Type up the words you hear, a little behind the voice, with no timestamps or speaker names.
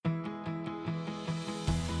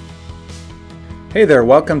Hey there,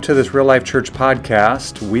 welcome to this Real Life Church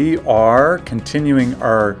podcast. We are continuing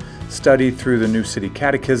our study through the New City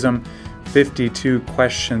Catechism, 52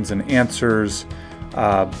 questions and answers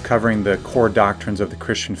covering the core doctrines of the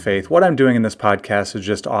Christian faith. What I'm doing in this podcast is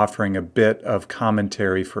just offering a bit of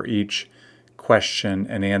commentary for each question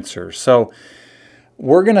and answer. So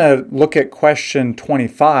we're going to look at question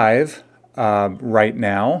 25 right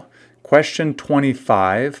now. Question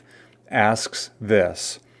 25 asks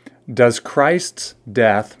this: does Christ's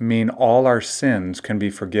death mean all our sins can be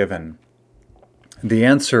forgiven? The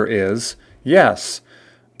answer is yes.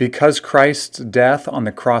 Because Christ's death on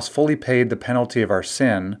the cross fully paid the penalty of our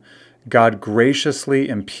sin, God graciously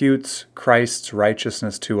imputes Christ's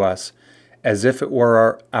righteousness to us as if it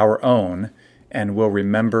were our own, and will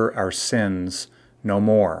remember our sins no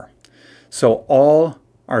more. So all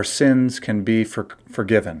our sins can be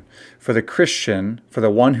forgiven. For the Christian, for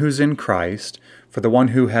the one who's in Christ, for the one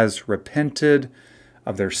who has repented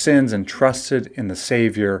of their sins and trusted in the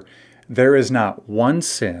Savior, there is not one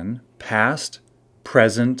sin, past,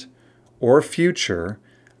 present, or future,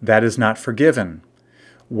 that is not forgiven.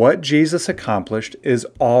 What Jesus accomplished is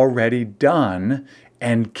already done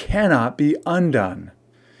and cannot be undone.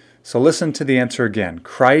 So listen to the answer again.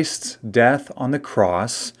 Christ's death on the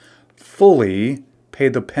cross fully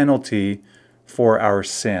paid the penalty for our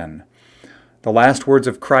sin. The last words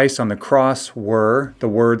of Christ on the cross were the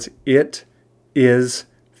words, "It is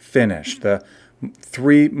finished." The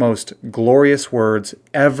three most glorious words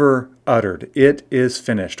ever uttered. It is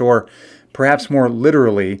finished, or perhaps more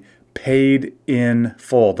literally, paid in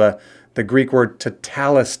full. The Greek word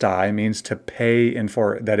tetelestai means to pay in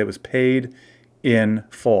full, that it was paid in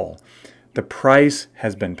full. The price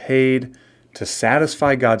has been paid to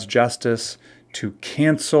satisfy God's justice, to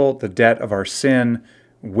cancel the debt of our sin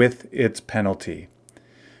with its penalty.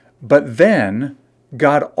 But then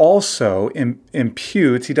God also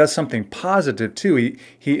imputes, he does something positive too.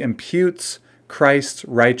 He imputes Christ's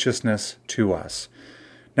righteousness to us.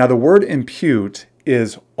 Now the word impute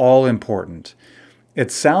is all important.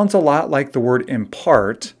 It sounds a lot like the word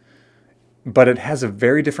impart, but it has a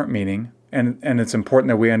very different meaning, and it's important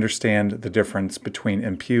that we understand the difference between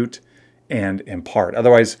impute and impart.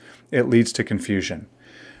 Otherwise, it leads to confusion.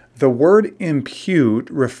 The word impute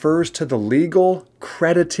refers to the legal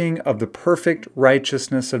crediting of the perfect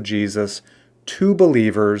righteousness of Jesus to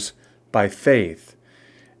believers by faith.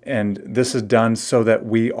 And this is done so that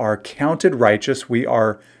we are counted righteous, we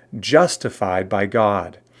are justified by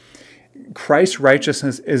God. Christ's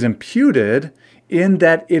righteousness is imputed in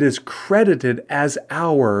that it is credited as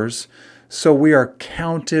ours, so we are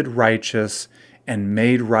counted righteous and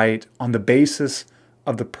made right on the basis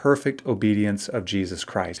of the perfect obedience of Jesus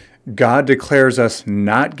Christ. God declares us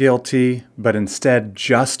not guilty, but instead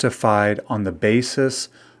justified on the basis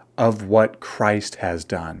of what Christ has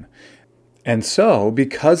done. And so,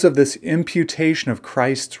 because of this imputation of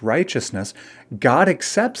Christ's righteousness, God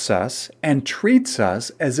accepts us and treats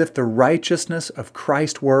us as if the righteousness of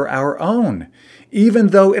Christ were our own, even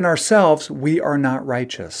though in ourselves we are not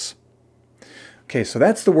righteous. Okay, so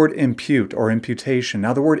that's the word impute or imputation.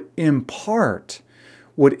 Now the word impart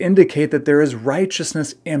would indicate that there is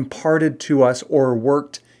righteousness imparted to us or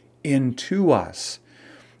worked into us.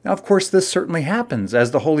 Now, of course, this certainly happens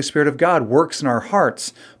as the Holy Spirit of God works in our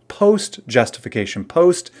hearts post-justification,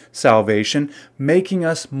 post-salvation, making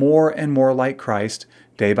us more and more like Christ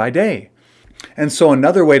day by day. And so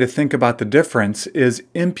another way to think about the difference is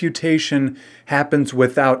imputation happens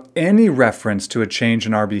without any reference to a change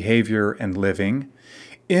in our behavior and living.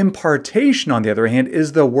 Impartation, on the other hand,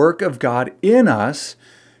 is the work of God in us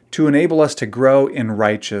to enable us to grow in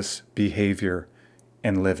righteous behavior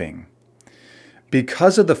and living.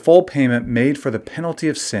 Because of the full payment made for the penalty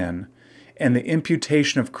of sin and the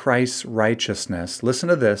imputation of Christ's righteousness, listen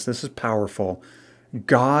to this is powerful,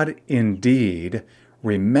 God indeed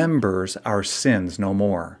remembers our sins no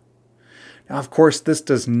more. Now, of course, this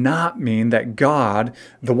does not mean that God,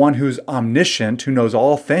 the one who's omniscient, who knows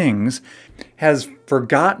all things, has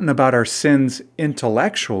forgotten about our sins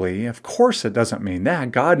intellectually. Of course, it doesn't mean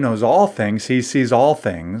that. God knows all things. He sees all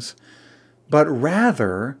things. But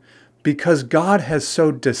rather, because God has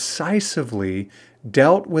so decisively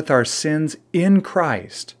dealt with our sins in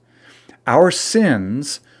Christ, our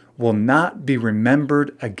sins will not be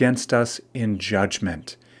remembered against us in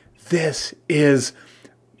judgment. This is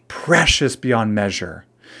precious beyond measure.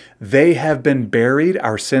 They have been buried,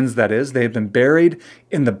 our sins that is, they have been buried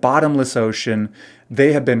in the bottomless ocean.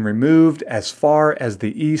 They have been removed as far as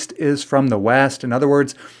the east is from the west. In other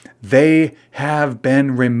words, they have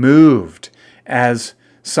been removed as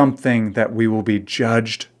something that we will be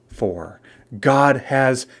judged for. God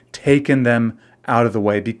has taken them out of the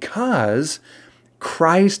way because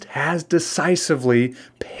Christ has decisively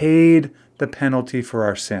paid the penalty for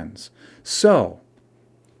our sins. So,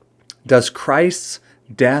 does Christ's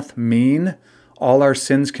death mean all our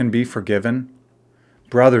sins can be forgiven?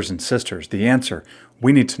 Brothers and sisters, the answer,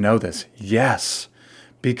 we need to know this. Yes,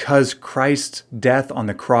 because Christ's death on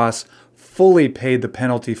the cross fully paid the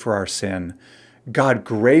penalty for our sin, God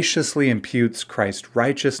graciously imputes Christ's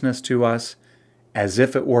righteousness to us as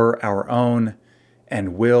if it were our own,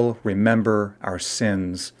 and will remember our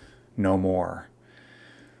sins no more.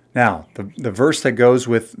 Now, the verse that goes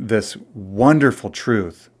with this wonderful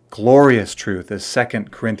truth, glorious truth, is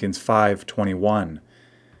 2 Corinthians 5:21,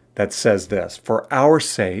 that says this, "For our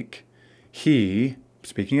sake, he,"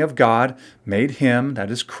 speaking of God, "made him,"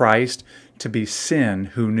 that is Christ, "to be sin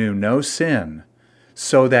who knew no sin,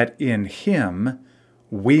 so that in him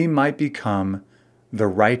we might become the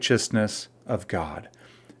righteousness of God."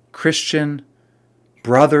 Christian,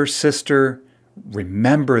 brother, sister,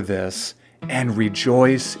 remember this and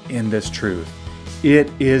rejoice in this truth.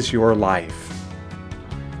 It is your life.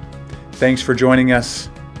 Thanks for joining us.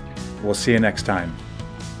 We'll see you next time.